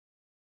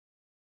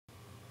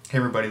Hey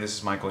everybody, this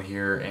is Michael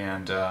here,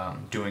 and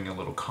doing a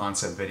little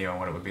concept video on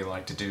what it would be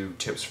like to do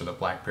tips for the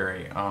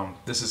BlackBerry.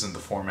 This isn't the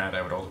format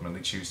I would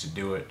ultimately choose to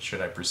do it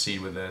should I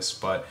proceed with this,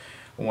 but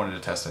I wanted to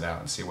test it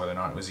out and see whether or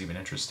not it was even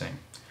interesting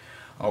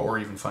or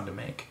even fun to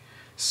make.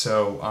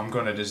 So I'm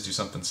going to just do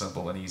something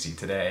simple and easy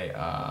today.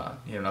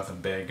 Nothing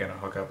big. Going to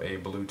hook up a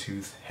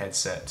Bluetooth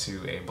headset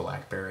to a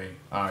BlackBerry.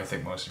 I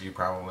think most of you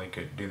probably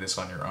could do this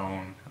on your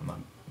own.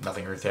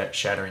 Nothing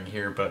earth-shattering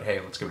here, but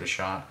hey, let's give it a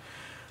shot.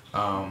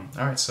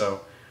 Alright,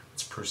 so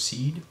let's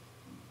proceed.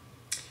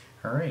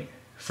 Alright,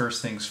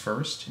 first things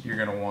first, you're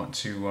going to want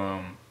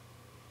to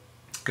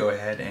go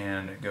ahead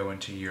and go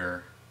into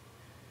your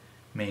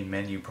main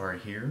menu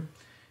part here.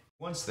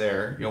 Once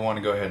there, you'll want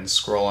to go ahead and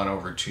scroll on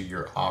over to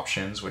your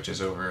options, which is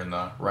over in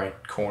the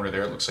right corner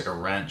there. It looks like a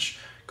wrench.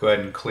 Go ahead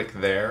and click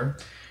there.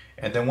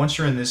 And then once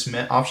you're in this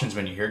options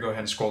menu here, go ahead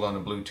and scroll down to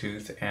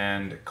Bluetooth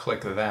and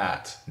click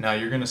that. Now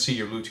you're going to see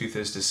your Bluetooth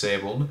is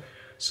disabled.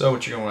 So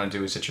what you're going to want to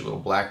do is hit your little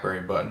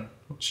BlackBerry button,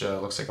 which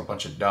looks like a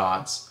bunch of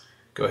dots.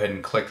 Go ahead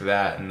and click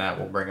that, and that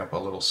will bring up a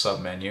little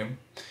sub-menu.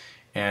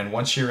 And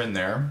once you're in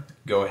there,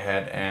 go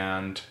ahead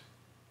and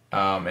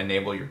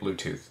enable your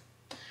Bluetooth.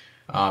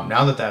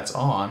 Now that that's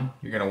on,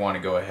 you're going to want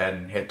to go ahead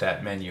and hit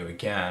that menu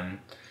again.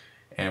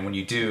 And when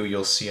you do,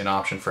 you'll see an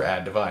option for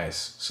Add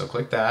Device. So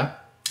click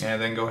that, and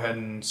then go ahead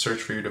and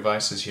search for your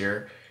devices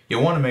here.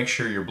 You'll want to make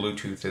sure your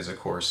Bluetooth is, of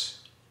course,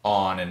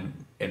 on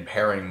and in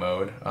pairing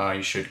mode.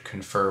 You should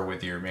confer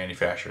with your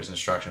manufacturer's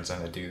instructions on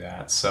how to do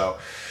that. So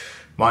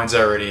mine's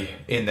already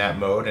in that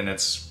mode, and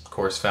it's of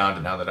course found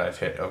it now that I've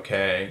hit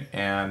OK,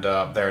 and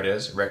there it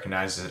is. It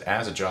recognizes it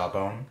as a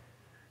Jawbone.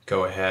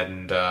 Go ahead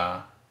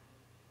and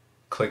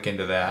click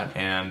into that,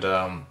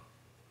 and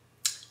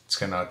it's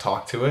gonna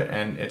talk to it,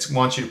 and it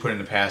wants you to put in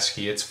the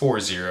passkey. It's 4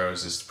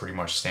 zeros, is pretty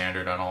much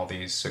standard on all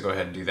these, so go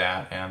ahead and do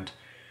that, and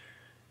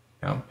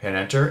hit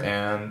enter,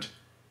 and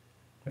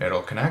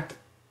it'll connect.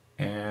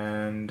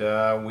 And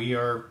we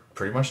are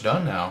pretty much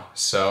done now,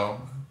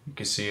 so you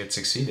can see it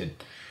succeeded.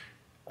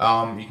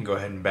 You can go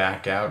ahead and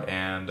back out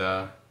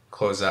and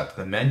close out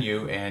the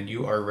menu, and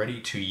you are ready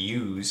to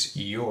use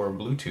your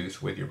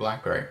Bluetooth with your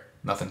BlackBerry.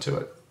 Nothing to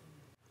it.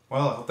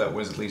 Well, I hope that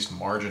was at least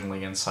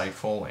marginally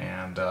insightful,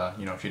 and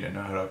if you didn't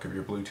know how to hook up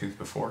your Bluetooth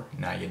before,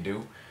 now you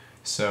do.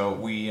 So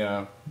we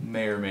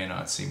may or may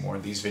not see more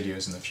of these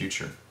videos in the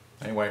future.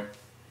 Anyway,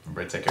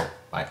 everybody take care.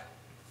 Bye.